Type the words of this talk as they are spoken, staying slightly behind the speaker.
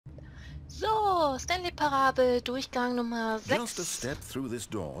So, Stanley-Parabel, Durchgang Nummer Just a 6. step through this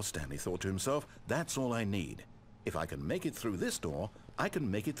door, Stanley thought to himself. That's all I need. If I can make it through this door, I can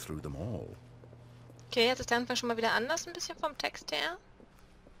make it through them all. Okay, jetzt ist der Anfang schon mal wieder anders, ein bisschen vom Text her.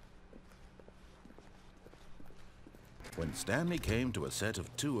 When Stanley came to a set of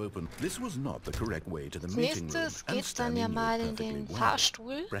 2 open, this was not the correct way to the Als meeting room, nächstes and geht's dann Stanley ja knew mal it in perfectly den well.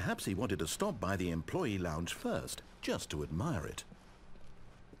 Fahrstuhl. Perhaps he wanted to stop by the employee lounge first, just to admire it.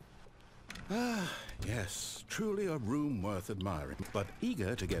 Ah, yes, truly a room worth admiring. But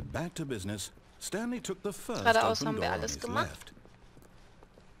eager to get back to business, Stanley took the first Geradeaus open haben door wir on alles his gemacht. left.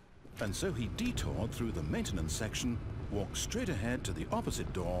 And so he detoured through the maintenance section, walked straight ahead to the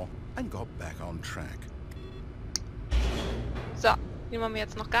opposite door, and got back on track. So, den wollen wir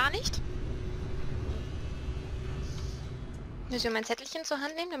jetzt noch gar nicht. Müssen wir mein Zettelchen zur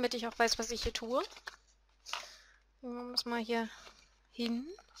Hand nehmen, damit ich auch weiß, was ich hier tue. Wir müssen mal hier hin.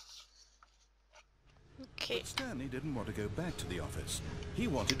 Okay. But Stanley didn't want to go back to the office. He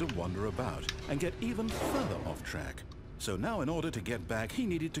wanted to wander about and get even further off track. So now in order to get back, he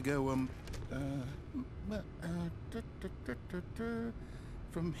needed to go,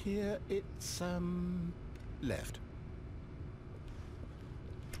 from here it's, left.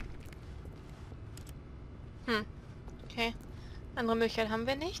 Okay. Andere Möglichkeit haben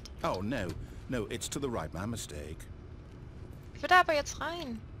wir nicht. Oh, no. No, it's to the right, my mistake. Ich will da aber jetzt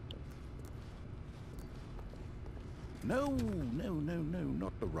rein. No,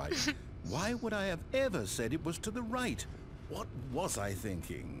 not the right. Why would I have ever said it was to the right? What was I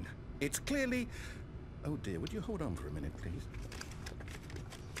thinking? It's clearly... Oh dear, would you hold on for a minute, please?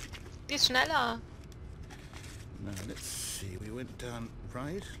 Die ist schneller. Now, let's see. We went down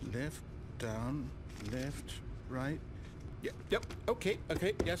right, left, down, left, right. Yep, okay,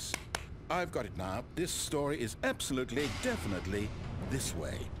 yes. I've got it now. This story is absolutely, definitely this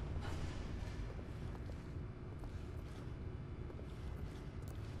way.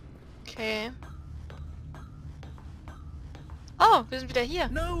 Okay. Oh, wir sind wieder hier.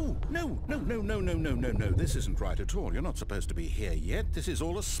 No. This isn't right at all. You're not supposed to be here yet. This is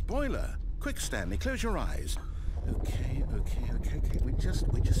all a spoiler. Quick, Stanley, close your eyes. Okay. We just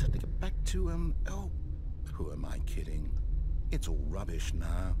have to get back to, oh, who am I kidding? It's all rubbish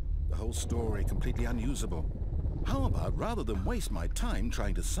now. The whole story completely unusable. How about, rather than waste my time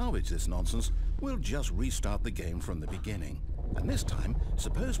trying to salvage this nonsense, we'll just restart the game from the beginning. And this time,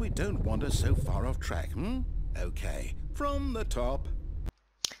 suppose we don't wander so far off track, Okay, from the top.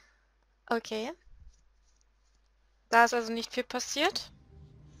 Okay. Da ist also nicht viel passiert.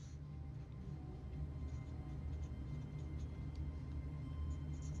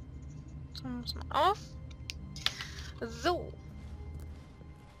 So, muss mal auf. So.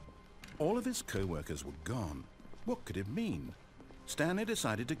 All of his co-workers were gone. What could it mean? Stanley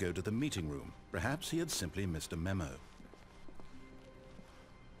decided to go to the meeting room. Perhaps he had simply missed a memo.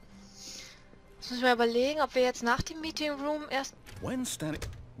 Jetzt müssen wir überlegen, ob wir jetzt nach dem Meeting Room erst... When Stanley...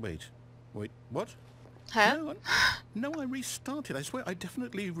 Wait, what? Hä? No, I restarted. I swear I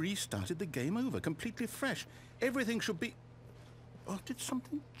definitely restarted the game over, completely fresh. Everything should be... Oh, did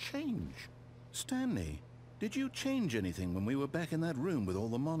something change? Stanley, did you change anything when we were back in that room with all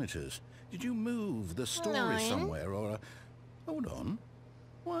the monitors? Did you move the story Nein. somewhere or... Hold on.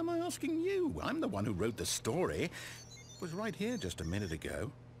 Why am I asking you? I'm the one who wrote the story. It was right here just a minute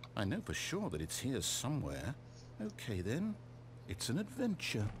ago. I know for sure that it's here somewhere. Okay then, it's an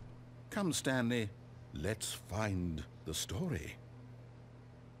adventure. Come, Stanley, let's find the story.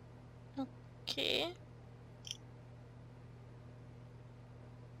 Okay.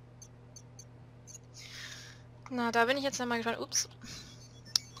 Na, da bin ich jetzt noch mal gespannt. Ups.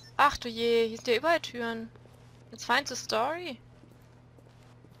 Ach du je, hier sind ja überall Türen. Let's find the story.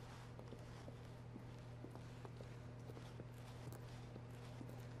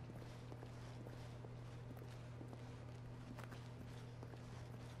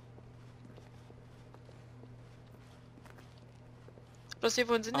 Bloß hier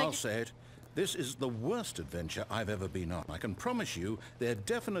wohl Sinn I'll ergibt. say it. This is the worst adventure I've ever been on. I can promise you there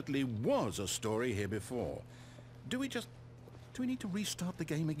definitely was a story here before. Do we need to restart the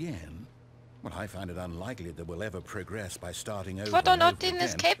game again? Well, I find it unlikely that we'll ever progress by starting over. Ich wollte doch and noch over den again,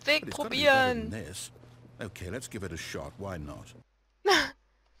 Escape-Weg but it's gotta be better than probieren. this. Okay, let's give it a shot. Why not?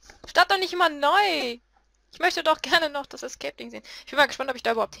 Start doch nicht immer neu. Ich möchte doch gerne noch das Escape-Ding sehen. Ich bin mal gespannt, ob ich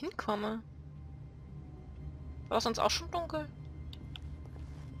da überhaupt hinkomme. War das sonst auch schon dunkel?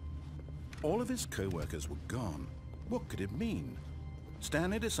 All of his co-workers were gone. What could it mean?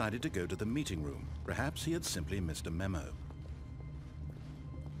 Stanley decided to go to the meeting room. Perhaps he had simply missed a memo.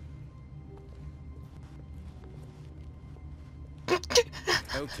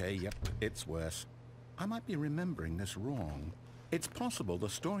 Okay, yep, it's worse. I might be remembering this wrong. It's possible the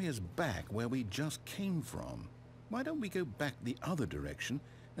story is back where we just came from. Why don't we go back the other direction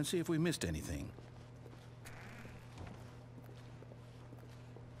and see if we missed anything?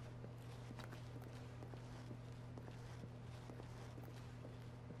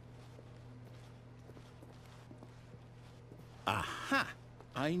 Aha!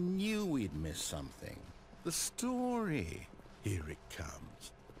 I knew we'd missed something. The story. Here it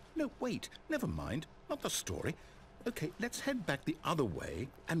comes. No, wait, never mind. Not the story. Okay, let's head back the other way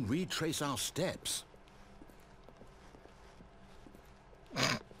and retrace our steps.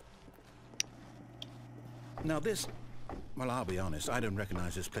 Now this... Well, I'll be honest, I don't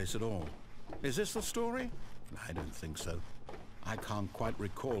recognize this place at all. Is this the story? I don't think so. I can't quite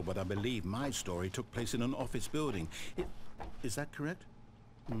recall, but I believe my story took place in an office building. Is that correct?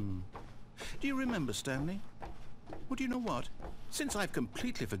 Do you remember, Stanley? Well, do you know what? Since I've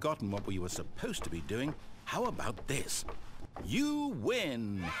completely forgotten what we were supposed to be doing, how about this? You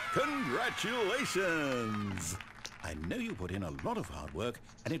win! Congratulations! I know you put in a lot of hard work,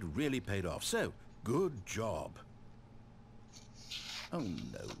 and it really paid off, so good job. Oh,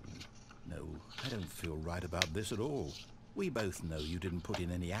 no. No, I don't feel right about this at all. We both know you didn't put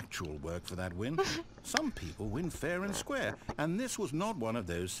in any actual work for that win. Some people win fair and square, and this was not one of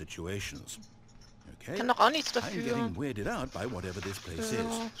those situations. Okay? Kann doch auch nichts I'm dafür. getting weirded out by whatever this place So,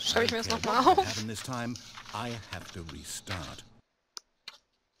 is. schreibe ich mir das I don't nochmal care what auf. happened this time, I have to restart.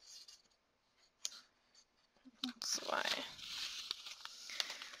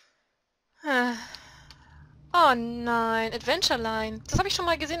 2. Oh nein, Adventure Line. Das habe ich schon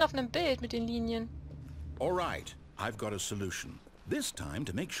mal gesehen auf einem Bild mit den Linien. All right, I've got a solution. This time,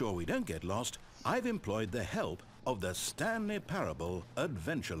 to make sure we don't get lost, I've employed the help of the Stanley Parable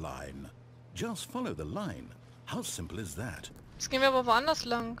Adventure Line. Just follow the line. How simple is that? Jetzt gehen wir aber woanders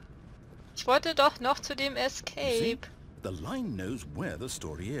lang. Ich wollte doch noch zu dem You see, Escape. the line knows where the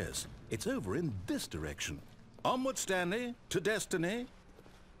story is. It's over in this direction. Onward, Stanley, to destiny.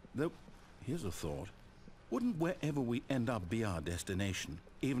 Though, here's a thought. Wouldn't wherever we end up be our destination,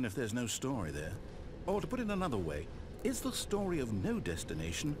 even if there's no story there? Or to put it another way, is the story of no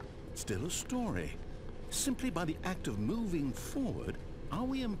destination still a story? Simply by the act of moving forward, are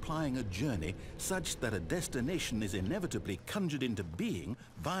we implying a journey such that a destination is inevitably conjured into being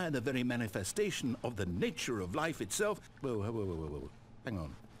via the very manifestation of the nature of life itself? Whoa, whoa, whoa, whoa, whoa. Hang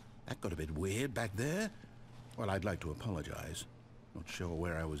on. That got a bit weird back there. Well, I'd like to apologize. Not sure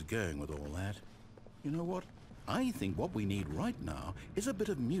where I was going with all that. You know what? I think what we need right now is a bit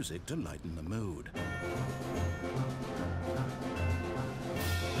of music to lighten the mood.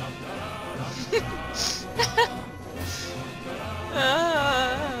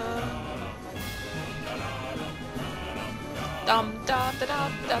 Dam, da, da, da,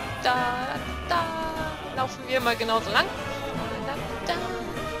 da, da, da. Laufen wir mal genauso lang. Da, da,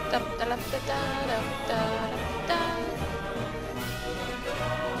 da, da, da, da, da, da, da.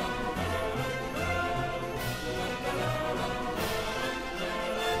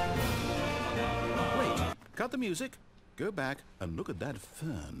 Wait, cut the music, go back and look at that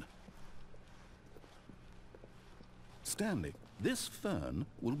fern. Stanley, this fern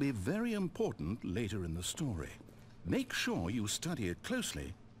will be very important later in the story. Make sure you study it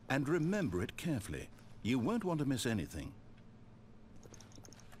closely and remember it carefully. You won't want to miss anything.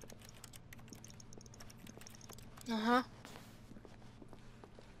 Aha.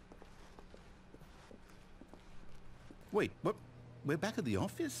 Wait, what? We're back at the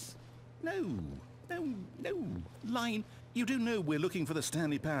office? No, no, no. Line, you do know we're looking for the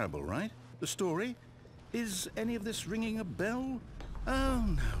Stanley Parable, right? The story? Is any of this ringing a bell?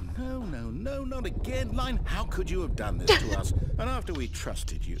 Oh, no, not again. Line, how could you have done this to us? And after we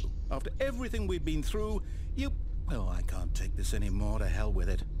trusted you, after everything we've been through, you... Well, I can't take this anymore. To hell with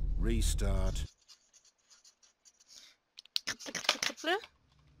it. Restart. Kritzel, kritzel, kritzel.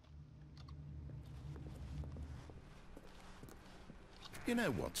 You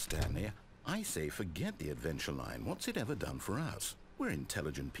know what, Stanley? I say forget the adventure line. What's it ever done for us? We're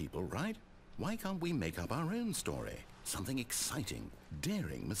intelligent people, right? Why can't we make up our own story? Something exciting,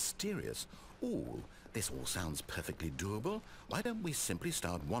 daring, mysterious. Ooh, this all sounds perfectly doable. Why don't we simply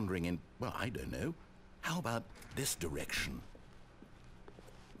start wandering in, well, I don't know. How about this direction?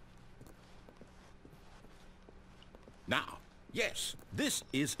 Now, yes, this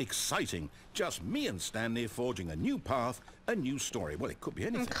is exciting. Just me and Stanley forging a new path, a new story. Well, it could be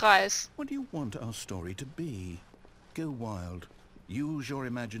Im anything. Kreis. What do you want our story to be? Go wild. Use your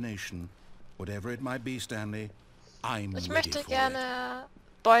imagination. Whatever it might be, Stanley, I'm Ich ready möchte for gerne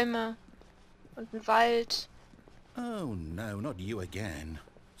Bäume und einen Wald Oh, no, not you again.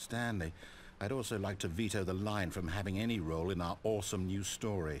 Stanley, I'd also like to veto the line from having any role in our awesome new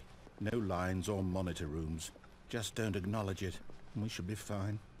story. No lines or monitor rooms. Just don't acknowledge it, and we should be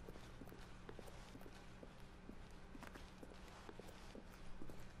fine.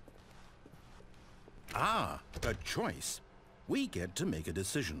 Ah, a choice. We get to make a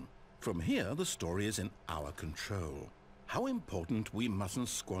decision. From here, the story is in our control. How important we mustn't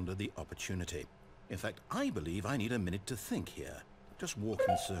squander the opportunity. In fact, I believe I need a minute to think here. Just walk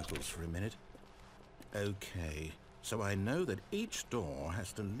in circles for a minute. Okay, so I know that each door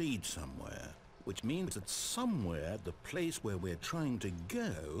has to lead somewhere, which means that somewhere at the place where we're trying to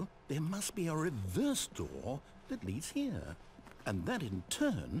go, there must be a reverse door that leads here. And that in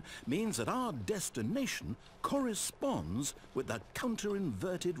turn means that our destination corresponds with the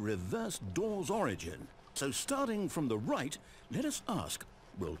counter-inverted reverse door's origin. So starting from the right, let us ask,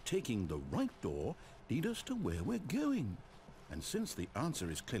 will taking the right door lead us to where we're going? And since the answer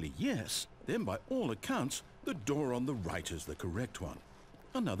is clearly yes, then by all accounts, the door on the right is the correct one.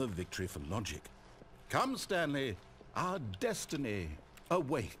 Another victory for logic. Come, Stanley, our destiny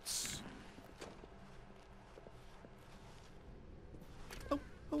awaits. Oh,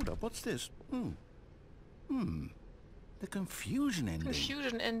 hold up, what's this? The confusion ending.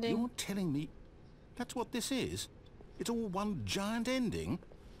 Confusion ending. You're telling me that's what this is? It's all one giant ending?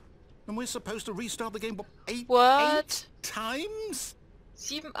 And we're supposed to restart the game, what, eight times?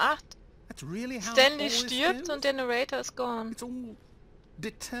 7, 8. That's really how Stanley all this stirbt goes? und der Narrator ist gone. It's all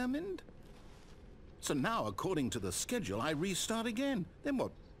determined? So now, according to the schedule, I restart again. Then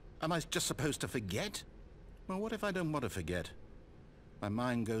what? Am I just supposed to forget? Well, what if I don't want to forget? My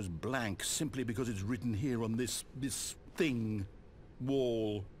mind goes blank simply because it's written here on this thing,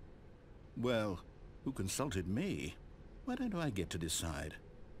 wall. Well, who consulted me? Why don't I get to decide?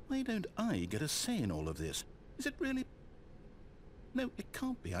 Why don't I get a say in all of this? Is it really? No, it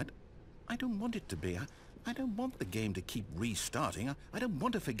can't be. I don't want it to be. I don't want the game to keep restarting. I don't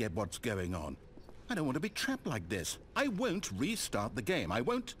want to forget what's going on. I don't want to be trapped like this. I won't restart the game. I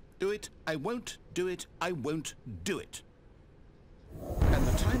won't do it. I won't do it. I won't do it. And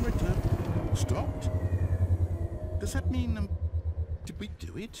the timer stopped? Does that mean, did we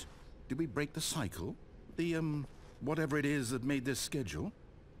do it? Did we break the cycle? The, whatever it is that made this schedule?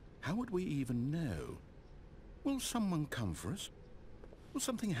 How would we even know? Will someone come for us? Will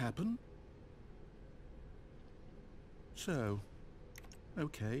something happen? So,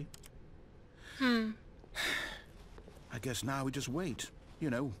 okay. I guess now we just wait. You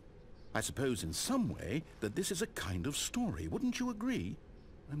know, I suppose in some way that this is a kind of story. Wouldn't you agree?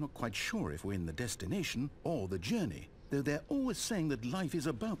 I'm not quite sure if we're in the destination or the journey, though they're always saying that life is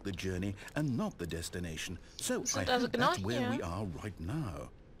about the journey and not the destination. So I hope that's where we are right now.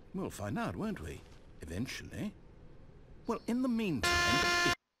 We'll find out, won't we? Eventually. Well, in the meantime...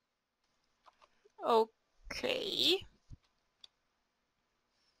 Okay.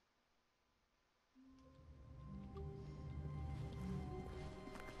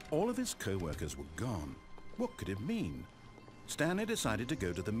 All of his co-workers were gone. What could it mean? Stanley decided to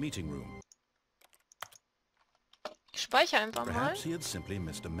go to the meeting room. Ich speichere einfach mal. Perhaps he had simply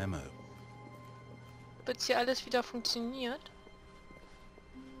missed a memo. Ob jetzt hier alles wieder funktioniert.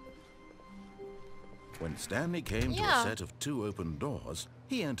 When Stanley came to a set of 2 open doors,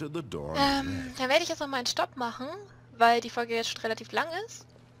 he entered the door on his left. Dann werde ich jetzt noch mal einen Stopp machen, weil die Folge jetzt schon relativ lang ist.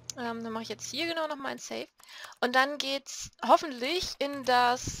 Dann mache ich jetzt hier genau noch mal ein Save. Und dann geht's hoffentlich in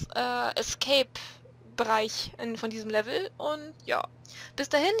das Escape-Bereich von diesem Level. Und ja, bis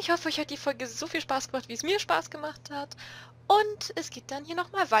dahin, ich hoffe, euch hat die Folge so viel Spaß gemacht, wie es mir Spaß gemacht hat. Und es geht dann hier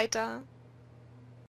noch mal weiter.